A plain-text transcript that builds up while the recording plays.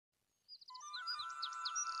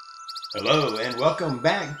Hello and welcome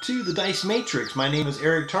back to the Dice Matrix. My name is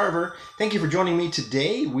Eric Tarver. Thank you for joining me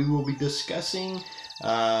today. We will be discussing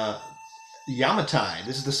Yamatai.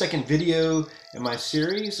 This is the second video in my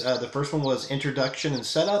series. The first one was Introduction and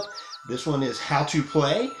Setup. This one is How to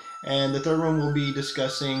Play. And the third one will be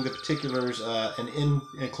discussing the particulars and in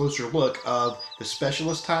a closer look of the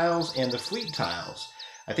Specialist tiles and the Fleet tiles.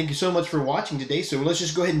 I thank you so much for watching today. So let's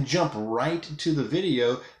just go ahead and jump right to the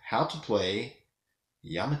video, How to Play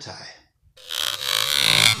Yamatai.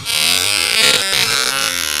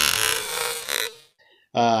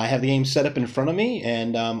 I have the game set up in front of me,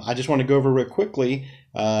 and I just want to go over real quickly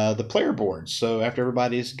the player boards. So after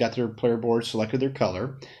everybody's got their player board, selected their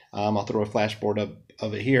color, I'll throw a flashboard up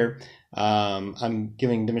of it here. I'm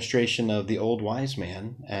giving demonstration of the old wise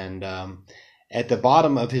man, and at the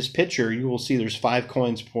bottom of his picture, you will see there's 5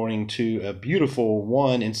 coins pointing to a beautiful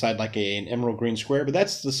one inside like an emerald green square, but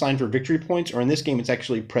that's the sign for victory points, or in this game, it's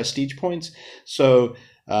actually prestige points. So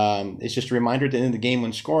it's just a reminder at the end of the game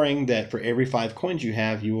when scoring that for every 5 coins you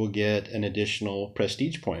have, you will get an additional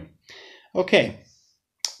prestige point. Okay,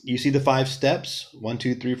 you see the 5 steps, 1,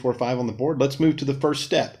 2, 3, 4, 5 on the board. Let's move to the first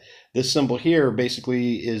step. This symbol here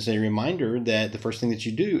basically is a reminder that the first thing that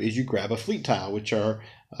you do is you grab a fleet tile, which are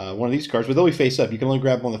one of these cards, but they'll be face up. You can only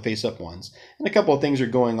grab one of the face up ones. And a couple of things are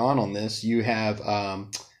going on this. You have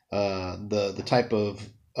the type of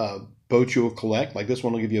boat you'll collect. Like this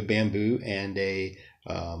one will give you a bamboo and a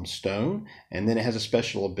stone, and then it has a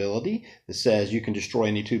special ability that says you can destroy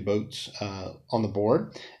any 2 boats on the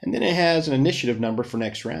board, and then it has an initiative number for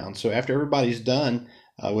next round. So after everybody's done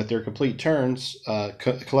with their complete turns,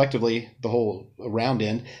 collectively the whole round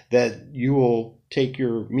end, that you will take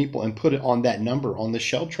your meeple and put it on that number on the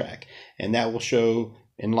shell track, and that will show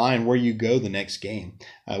in line where you go the next game,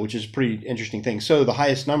 which is a pretty interesting thing. So the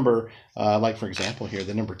highest number, like for example here,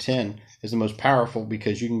 the number 10 is the most powerful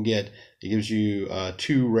because you can get, it gives you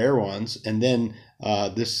 2 rare ones, and then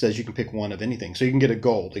this says you can pick one of anything. So you can get a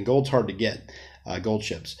gold, and gold's hard to get, gold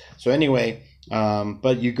ships. So anyway,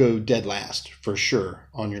 but you go dead last for sure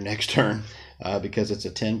on your next turn because it's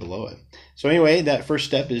a 10 below it. So anyway, that first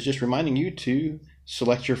step is just reminding you to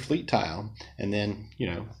select your fleet tile, and then,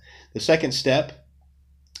 the second step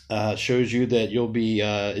shows you that you'll be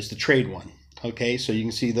is the trade one. Okay, so you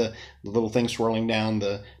can see the little thing swirling down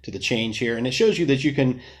to the change here, and it shows you that you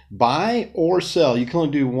can buy or sell. You can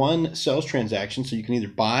only do one sales transaction, so you can either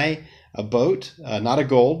buy a boat, not a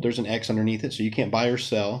gold. There's an X underneath it, so you can't buy or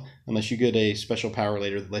sell unless you get a special power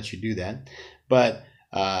later that lets you do that. But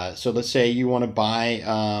so let's say you want to buy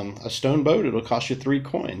a stone boat, it'll cost you 3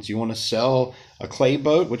 coins. You want to sell a clay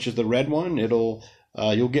boat, which is the red one, you'll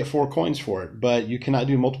get 4 coins for it, but you cannot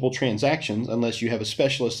do multiple transactions unless you have a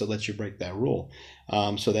specialist that lets you break that rule.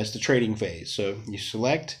 So that's the trading phase. So you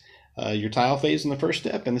select your tile phase in the first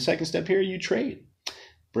step, and the second step here, you trade.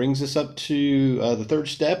 Brings us up to the third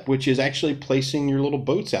step, which is actually placing your little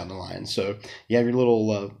boats out in the line. So you have your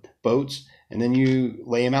little boats, and then you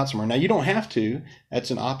lay them out somewhere. Now, you don't have to.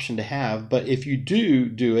 That's an option to have. But if you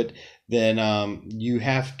do it, then you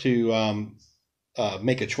have to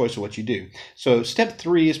make a choice of what you do. So step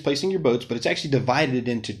 3 is placing your boats, but it's actually divided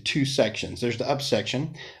into 2 sections. There's the up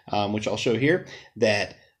section, which I'll show here,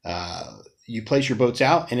 that you place your boats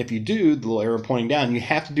out, and if you do, the little arrow pointing down, you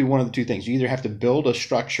have to do one of the 2 things. You either have to build a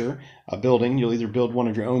structure, a building. You'll either build one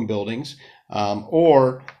of your own buildings,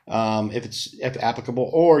 or if applicable,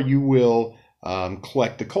 or you will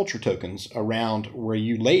collect the culture tokens around where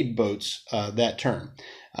you laid boats that turn.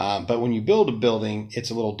 But when you build a building, it's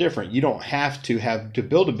a little different. You don't have to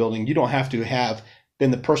build a building. You don't have to have been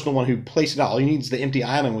the personal one who placed it out. All you need is the empty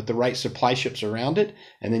island with the right supply ships around it,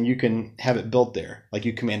 and then you can have it built there, like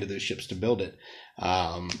you commanded those ships to build it.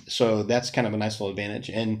 So that's kind of a nice little advantage,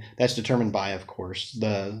 and that's determined by, of course,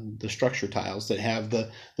 the structure tiles that have the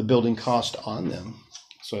building cost on them.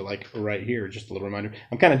 So like right here, just a little reminder.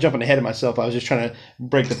 I'm kind of jumping ahead of myself. I was just trying to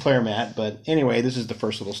break the player mat. But anyway, this is the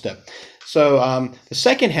first little step. So the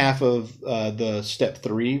second half of the step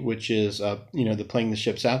 3, which is, the playing the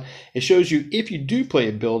ships out, it shows you if you do play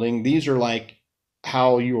a building, these are like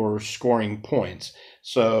how you're scoring points.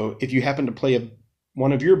 So if you happen to play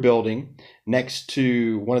one of your building next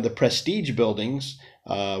to one of the prestige buildings,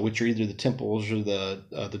 which are either the temples or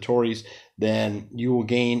the Tories, then you will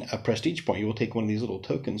gain a prestige point. You will take one of these little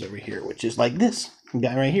tokens over here, which is like this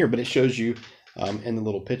guy right here, but it shows you in the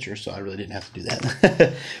little picture, so I really didn't have to do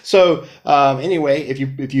that. So anyway,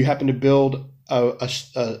 if you happen to build a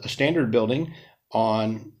standard building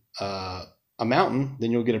on a mountain, then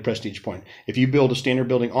you'll get a prestige point. If you build a standard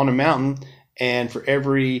building on a mountain, and for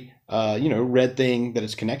every red thing that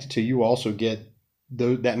it's connected to, you also get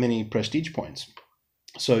that many prestige points.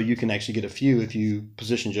 So you can actually get a few if you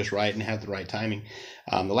position just right and have the right timing.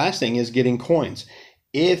 The last thing is getting coins.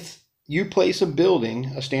 If you place a building,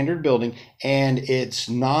 a standard building, and it's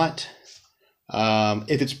not,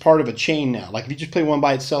 if it's part of a chain now, like if you just play one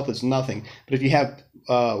by itself, it's nothing. But if you have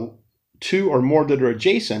two or more that are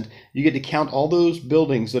adjacent, you get to count all those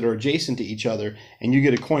buildings that are adjacent to each other, and you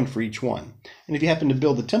get a coin for each one. And if you happen to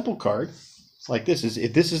build the temple card, like this is,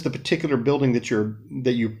 if this is the particular building that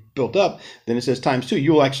you built up, then it says ×2.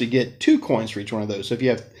 You will actually get 2 coins for each one of those. So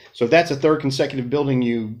if that's a third consecutive building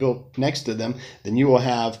you built next to them, then you will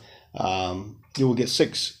have you will get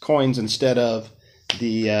 6 coins instead of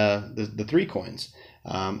the 3 coins.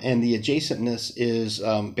 And the adjacentness is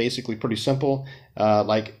basically pretty simple.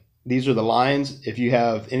 Like these are the lines. If you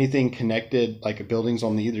have anything connected, like a building's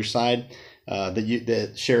on the either side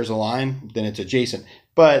that shares a line, then it's adjacent.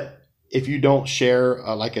 But if you don't share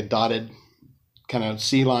like a dotted kind of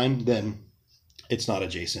C line, then it's not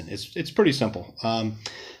adjacent. It's pretty simple.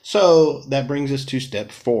 So that brings us to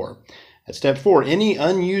step 4. At step 4, any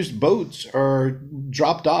unused boats are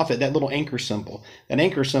dropped off at that little anchor symbol. That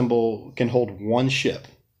anchor symbol can hold 1 ship.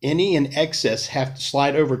 Any in excess have to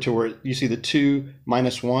slide over to where you see the 2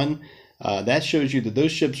 minus 1. That shows you that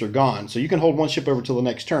those ships are gone. So you can hold 1 ship over till the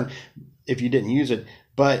next turn if you didn't use it.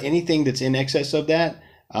 But anything that's in excess of that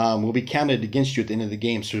will be counted against you at the end of the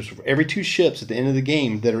game. So for every 2 ships at the end of the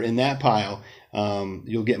game that are in that pile,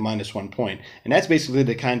 you'll get -1 point. And that's basically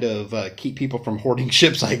to kind of keep people from hoarding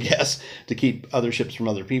ships, I guess, to keep other ships from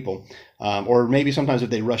other people. Or maybe sometimes if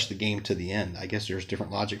they rush the game to the end. I guess there's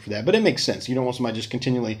different logic for that. But it makes sense. You don't want somebody just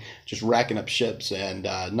continually just racking up ships and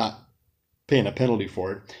not paying a penalty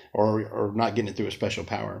for it, or not getting it through a special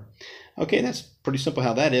power. Okay, that's pretty simple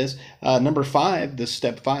how that is. Number 5, the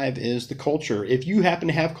step 5 is the culture. If you happen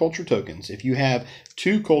to have culture tokens, if you have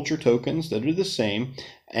 2 culture tokens that are the same,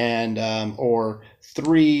 and or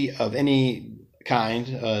 3 of any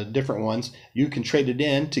kind, different ones, you can trade it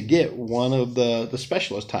in to get one of the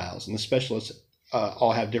specialist tiles, and the specialists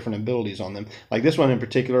all have different abilities on them. Like this one in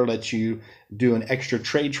particular lets you do an extra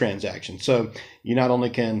trade transaction. So you not only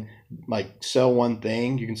can like sell one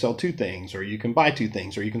thing, you can sell 2 things, or you can buy 2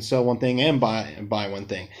 things, or you can sell one thing and buy 1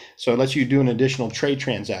 thing. So it lets you do an additional trade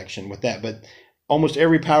transaction with that. But almost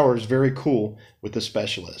every power is very cool with the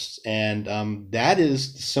specialists. And that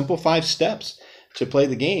is the simple 5 steps to play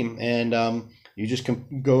the game. And you just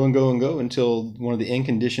can go and go and go until one of the end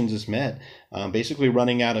conditions is met. Basically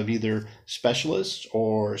running out of either specialists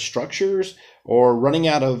or structures, or running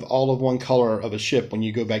out of all of one color of a ship when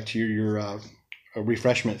you go back to your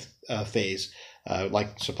refreshment phase,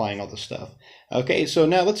 like supplying all the stuff. Okay, so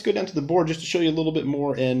now let's go down to the board just to show you a little bit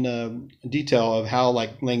more in detail of how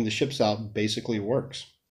like laying the ships out basically works.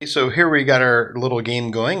 So here we got our little game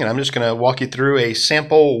going, and I'm just going to walk you through a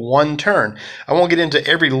sample 1 turn. I won't get into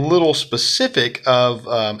every little specific of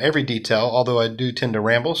every detail, although I do tend to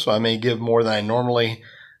ramble, so I may give more than I normally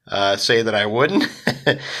say that I wouldn't.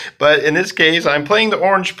 But in this case, I'm playing the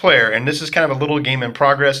orange player, and this is kind of a little game in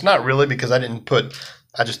progress. Not really, because I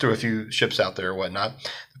just threw a few ships out there or whatnot.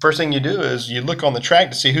 The first thing you do is you look on the track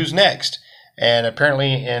to see who's next. And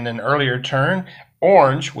apparently in an earlier turn,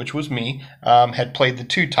 orange, which was me, had played the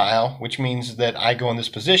 2 tile, which means that I go in this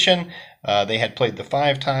position. They had played the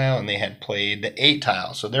 5 tile, and they had played the 8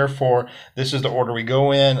 tile. So therefore, this is the order we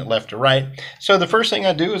go in, left to right. So the first thing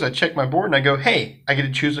I do is I check my board and I go, hey, I get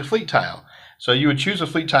to choose a fleet tile. So you would choose a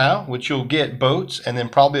fleet tile, which you'll get boats, and then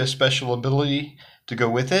probably a special ability to go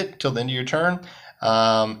with it till the end of your turn.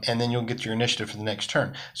 And then you'll get your initiative for the next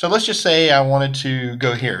turn. So let's just say I wanted to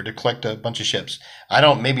go here to collect a bunch of ships. I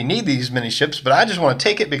don't maybe need these many ships, but I just want to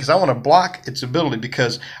take it because I want to block its ability,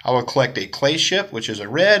 because I will collect a clay ship, which is a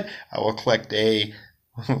red. I will collect a,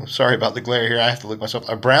 sorry about the glare here, I have to look myself,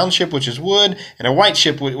 a brown ship, which is wood, and a white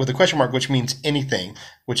ship with a question mark, which means anything,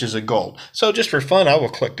 which is a gold. So just for fun, I will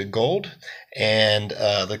collect a gold, and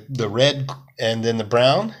the red, and then the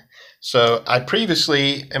brown. So I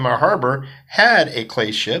previously, in my harbor, had a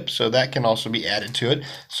clay ship, so that can also be added to it.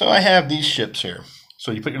 So I have these ships here.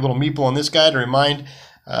 So you put your little meeple on this guy to remind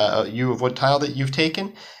you of what tile that you've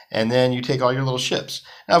taken, and then you take all your little ships.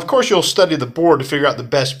 Now, of course, you'll study the board to figure out the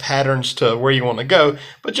best patterns to where you want to go,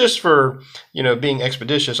 but just for, being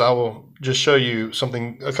expeditious, I will just show you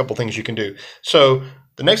a couple things you can do. So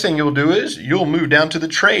the next thing you'll do is you'll move down to the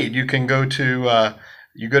trade. You can go to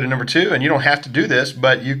number 2, and you don't have to do this,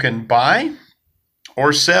 but you can buy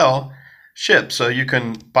or sell ships. So you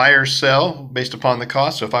can buy or sell based upon the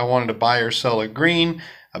cost. So if I wanted to buy or sell a green,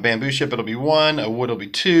 a bamboo ship, it'll be 1, a wood will be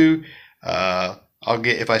 2.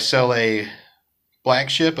 If I sell a black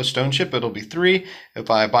ship, a stone ship, it'll be 3. If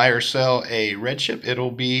I buy or sell a red ship,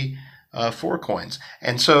 it'll be 4 coins.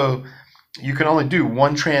 And so you can only do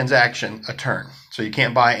one transaction a turn. So you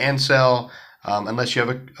can't buy and sell unless you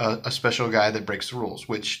have a special guy that breaks the rules,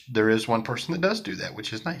 which there is one person that does do that,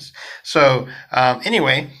 which is nice. So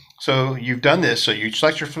anyway, so you've done this. So you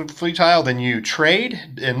select your fleet tile, then you trade,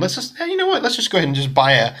 and let's just, you know what? Let's just go ahead and just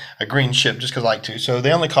buy a green ship just because I like to. So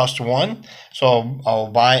they only cost 1. So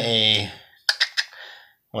I'll buy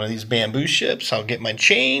one of these bamboo ships. I'll get my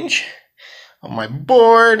change on my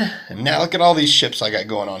board, and now look at all these ships I got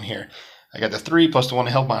going on here. I got the 3 plus the one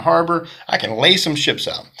to help my harbor. I can lay some ships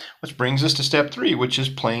out, which brings us to step 3, which is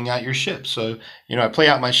playing out your ships. So, you know, I play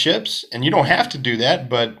out my ships, and you don't have to do that,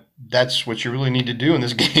 but that's what you really need to do in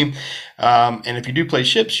this game. And if you do play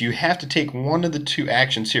ships, you have to take one of the 2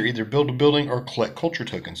 actions here, either build a building or collect culture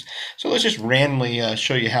tokens. So let's just randomly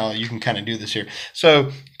show you how you can kind of do this here.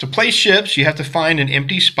 So to play ships, you have to find an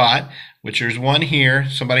empty spot, which there's one here.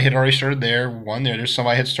 Somebody had already started there, one there. There's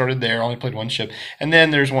somebody had started there, only played one ship. And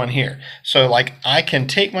then there's one here. So like I can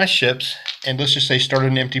take my ships and let's just say start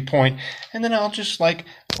at an empty point, and then I'll just like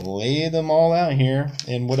lay them all out here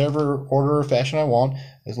in whatever order or fashion I want,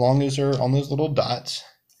 as long as they're on those little dots.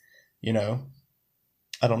 You know,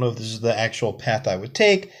 I don't know if this is the actual path I would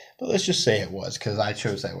take, but let's just say it was because I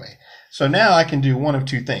chose that way. So now I can do one of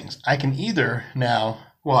 2 things. I can either now,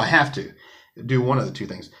 well, I have to do one of the 2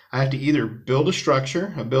 things. I have to either build a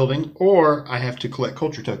structure, a building, or I have to collect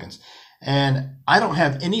culture tokens. And I don't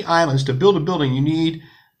have any islands. To build a building, you need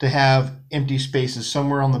to have empty spaces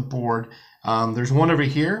somewhere on the board. There's one over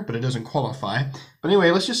here, but it doesn't qualify. But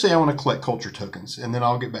anyway, let's just say I want to collect culture tokens, and then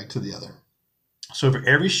I'll get back to the other. So for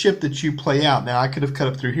every ship that you play out, now I could have cut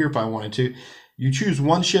up through here if I wanted to, you choose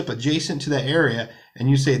one ship adjacent to that area, and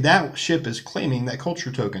you say that ship is claiming that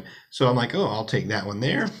culture token. So I'm like, oh, I'll take that one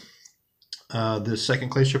there. The second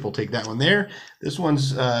clay ship will take that one there. This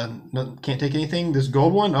one's can't take anything. This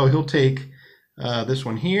gold one, oh, he'll take this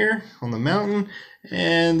one here on the mountain,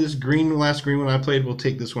 and this last green one I played will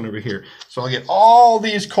take this one over here. So I'll get all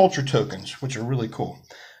these culture tokens, which are really cool.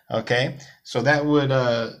 Okay, so that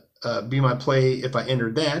would be my play if I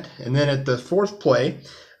entered that. And then at the 4th play,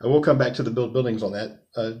 I will come back to the buildings on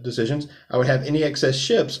that decisions. I would have any excess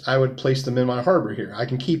ships. I would place them in my harbor here. I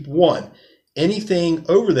can keep 1. Anything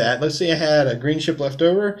over that, let's say I had a green ship left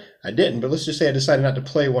over, I didn't, but let's just say I decided not to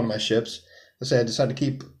play one of my ships. Let's say I decided to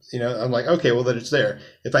keep, you know, I'm like, okay, well, that it's there.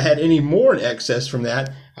 If I had any more in excess from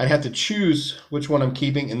that, I'd have to choose which one I'm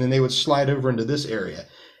keeping, and then they would slide over into this area.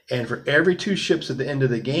 And for every 2 ships at the end of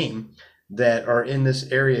the game that are in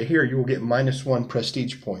this area here, you will get -1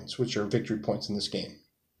 prestige points, which are victory points in this game.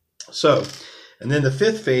 So, and then the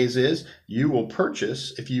 5th phase is you will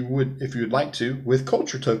purchase, if you would like to, with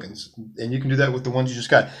culture tokens. And you can do that with the ones you just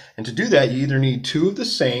got. And to do that, you either need 2 of the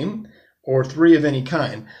same or 3 of any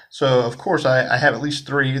kind. So, of course, I have at least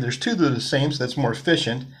 3. There's 2 that are the same, so that's more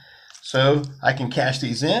efficient. So I can cash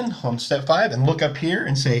these in on step 5 and look up here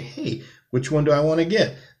and say, hey, which one do I want to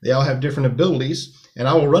get? They all have different abilities. And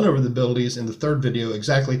I will run over the abilities in the 3rd video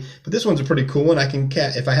exactly. But this one's a pretty cool one. I can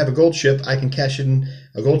if I have a gold ship, I can cash in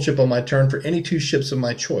a gold ship on my turn for any 2 ships of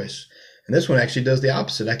my choice. And this one actually does the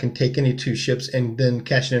opposite. I can take any 2 ships and then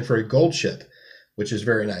cash it in for a gold ship, which is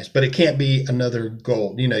very nice. But it can't be another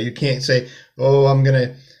gold. You know, you can't say, oh, I'm going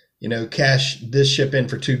to, you know, cash this ship in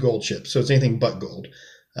for 2 gold ships. So it's anything but gold.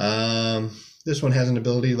 This one has an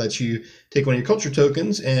ability that lets you take one of your culture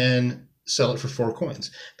tokens and sell it for 4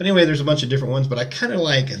 coins. But anyway, there's a bunch of different ones, but I kind of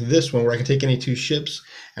like this one where I can take any 2 ships.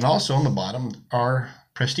 And also on the bottom are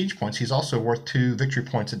prestige points. He's also worth 2 victory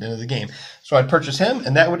points at the end of the game. So I'd purchase him,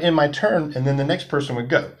 and that would end my turn, and then the next person would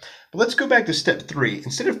go. But let's go back to step 3.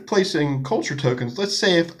 Instead of placing culture tokens, let's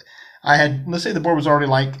say let's say the board was already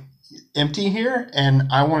like empty here, and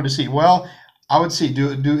I wanted to see, well, I would see,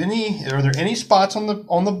 are there any spots on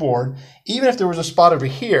the board, even if there was a spot over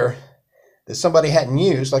here that somebody hadn't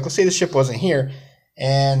used, like let's say the ship wasn't here,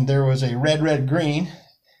 and there was a red, green.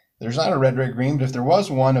 There's not a red, green, but if there was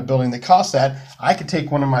one, a building that cost that, I could take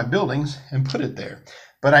one of my buildings and put it there.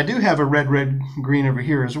 But I do have a red, green over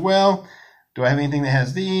here as well. Do I have anything that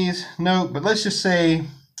has these? No, but let's just say,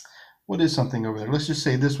 what is something over there? Let's just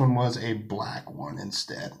say this one was a black one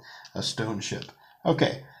instead, a stone ship.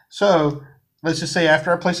 Okay, so let's just say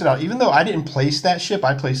after I place it out, even though I didn't place that ship,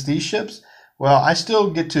 I placed these ships, well, I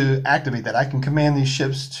still get to activate that. I can command these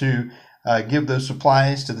ships to give those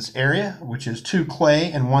supplies to this area, which is 2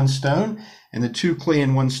 clay and 1 stone. And the 2 clay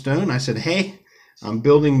and 1 stone, I said, hey, I'm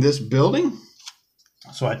building this building.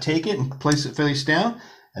 So I take it and place it face down,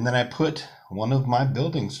 and then I put one of my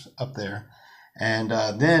buildings up there. And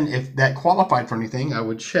then if that qualified for anything, I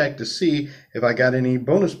would check to see if I got any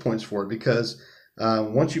bonus points for it, because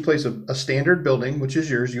Once you place a standard building, which is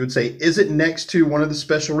yours, you would say, is it next to one of the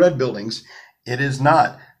special red buildings? It is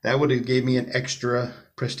not. That would have gave me an extra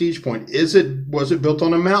prestige point. Was it built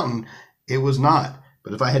on a mountain? It was not.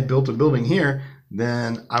 But if I had built a building here,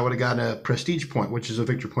 then I would have gotten a prestige point, which is a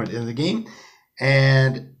victory point at the end of the game.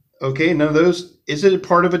 And okay, none of those. Is it a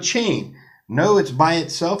part of a chain? No, it's by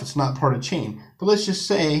itself. It's not part of a chain. But let's just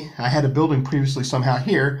say I had a building previously somehow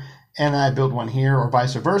here, and I built one here, or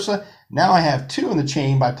vice versa. Now I have 2 in the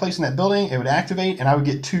chain. By placing that building, it would activate, and I would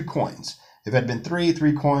get 2 coins. If it had been 3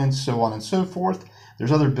 coins, so on and so forth.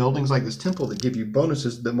 There's other buildings like this temple that give you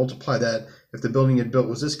bonuses that multiply that. If the building you had built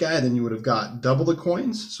was this guy, then you would have got double the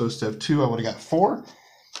coins. So instead of 2, I would have got 4.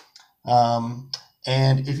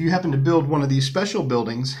 And if you happen to build one of these special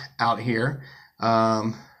buildings out here,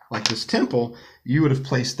 like this temple, you would have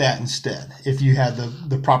placed that instead if you had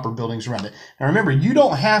the proper buildings around it. Now remember, you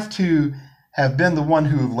don't have to have been the one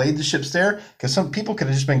who laid the ships there, because some people could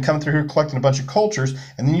have just been coming through here collecting a bunch of cultures,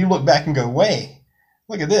 and then you look back and go, wait,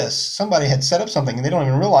 look at this. Somebody had set up something, and they don't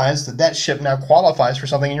even realize that that ship now qualifies for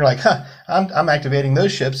something, and you're like, huh, I'm activating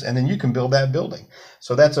those ships, and then you can build that building.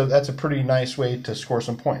 So that's a pretty nice way to score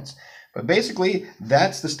some points. But basically,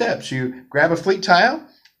 that's the steps. You grab a fleet tile,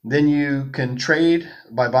 then you can trade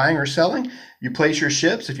by buying or selling. You place your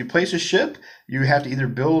ships. If you place a ship, you have to either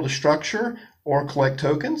build a structure or collect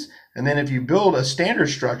tokens. And then if you build a standard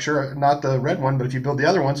structure, not the red one, but if you build the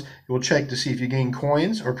other ones, you will check to see if you gain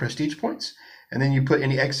coins or prestige points. And then you put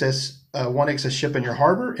any excess, one excess ship in your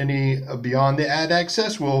harbor. Any beyond the add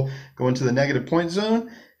access will go into the negative point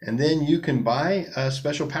zone. And then you can buy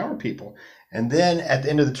special power people. And then at the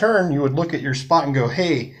end of the turn, you would look at your spot and go,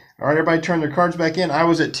 hey, all right, everybody turn their cards back in. I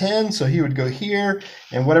was at 10, so he would go here.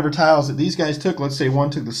 And whatever tiles that these guys took, let's say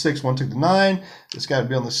one took the 6, one took the 9. This guy would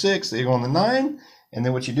be on the 6, they go on the 9. And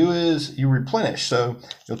then what you do is you replenish. So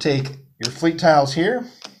you'll take your fleet tiles here,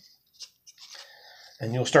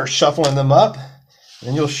 and you'll start shuffling them up. And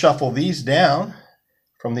then you'll shuffle these down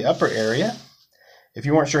from the upper area. If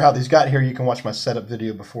you weren't sure how these got here, you can watch my setup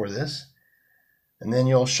video before this. And then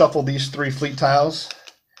you'll shuffle these 3 fleet tiles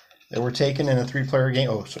that were taken in a 3-player game.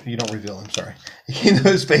 Oh, so you don't reveal them, sorry. You keep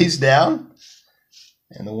those face down.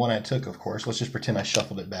 And the one I took, of course, let's just pretend I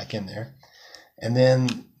shuffled it back in there. And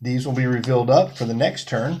then these will be revealed up for the next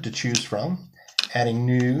turn to choose from, adding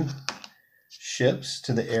new ships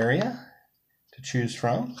to the area to choose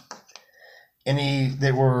from. Any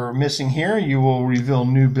that were missing here, you will reveal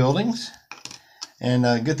new buildings. And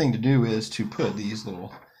a good thing to do is to put these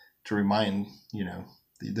little, to remind, you know,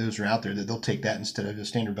 those are out there, that they'll take that instead of a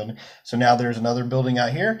standard building. So now there's another building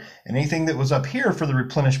out here, and anything that was up here for the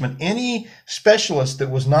replenishment, any specialist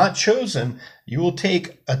that was not chosen, you will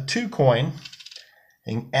take a 2 coin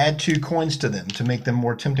and add 2 coins to them to make them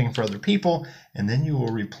more tempting for other people, and then you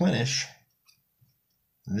will replenish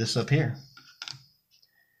this up here.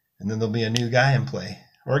 And then there'll be a new guy in play,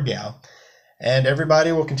 or gal. And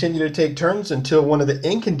everybody will continue to take turns until one of the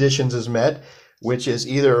end conditions is met, which is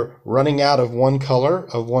either running out of one color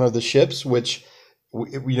of one of the ships, which,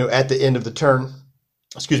 you know, at the end of the turn,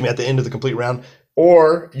 excuse me, at the end of the complete round,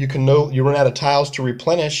 or you run out of tiles to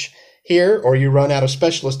replenish here, or you run out of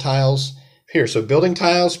specialist tiles here. So building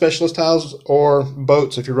tiles, specialist tiles, or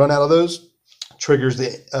boats, if you run out of those, triggers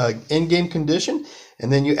the end game condition,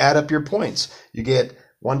 and then you add up your points. You get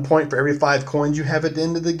 1 point for every 5 coins you have at the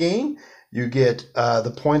end of the game. You get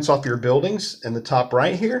the points off your buildings in the top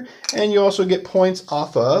right here, and you also get points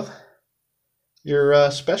off of your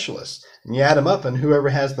specialists. And you add them up, and whoever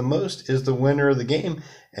has the most is the winner of the game,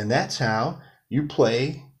 and that's how you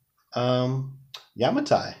play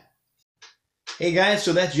Yamatai. Hey guys,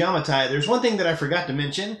 so that's Yamatai. There's one thing that I forgot to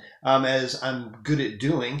mention, as I'm good at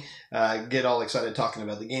doing, get all excited talking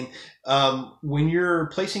about the game. When you're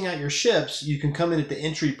placing out your ships, you can come in at the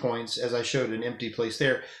entry points, as I showed an empty place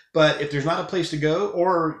there. But if there's not a place to go,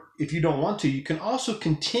 or if you don't want to, you can also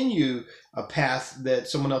continue a path that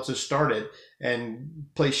someone else has started and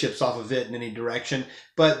place ships off of it in any direction.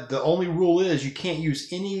 But the only rule is you can't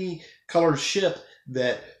use any colored ship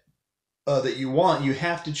that you want. You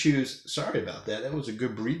have to choose. Sorry about that. That was a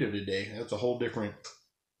good burrito today. That's a whole different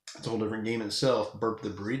game itself. Burp the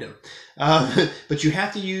burrito. But you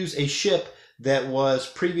have to use a ship that was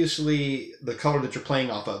previously the color that you're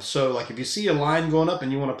playing off of. So like if you see a line going up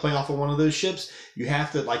and you want to play off of one of those ships, you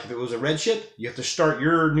have to, like if it was a red ship, you have to start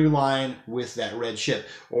your new line with that red ship.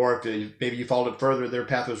 Or if maybe you followed it further, their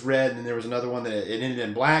path was red and there was another one that it ended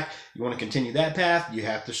in black, you want to continue that path, you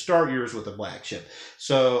have to start yours with a black ship.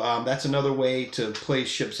 So that's another way to place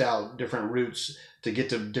ships out different routes to get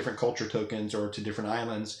to different culture tokens or to different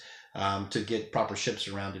islands. to get proper ships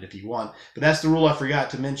around it if you want. But that's the rule I forgot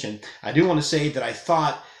to mention. I do want to say that I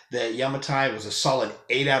thought that Yamatai was a solid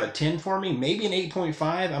 8 out of 10 for me, maybe an 8.5.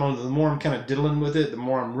 I don't know, the more I'm kind of diddling with it, the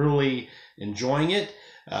more I'm really enjoying it.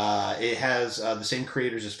 It has the same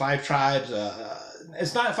creators as Five Tribes.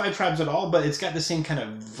 It's not Five Tribes at all, but it's got the same kind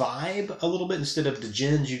of vibe a little bit. Instead of the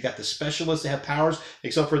gens, you've got the specialists that have powers,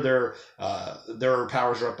 except for their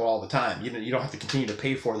powers are up all the time. You don't have to continue to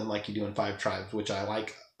pay for them like you do in Five Tribes, which I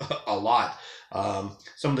like a lot.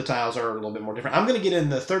 Some of the tiles are a little bit more different. I'm going to get in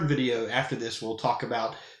the third video after this. We'll talk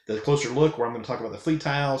about the closer look, where I'm going to talk about the fleet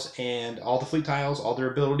tiles and all the fleet tiles, all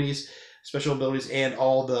their abilities, special abilities, and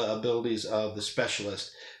all the abilities of the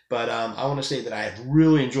specialist. But I want to say that I have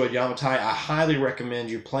really enjoyed Yamatai. I highly recommend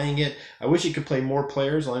you playing it. I wish it could play more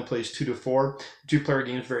players. It only plays 2 to 4. The 2-player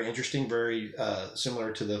game is very interesting, very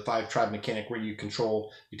similar to the 5-tribe mechanic, where you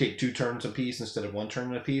take 2 turns apiece instead of 1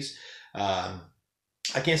 turn apiece.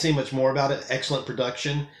 I can't say much more about it. Excellent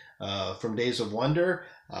production from Days of Wonder.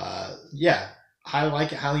 Yeah, highly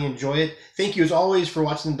like it, highly enjoy it. Thank you as always for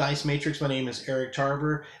watching the Dice Matrix. My name is Eric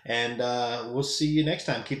Tarver, and we'll see you next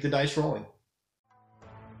time. Keep the dice rolling.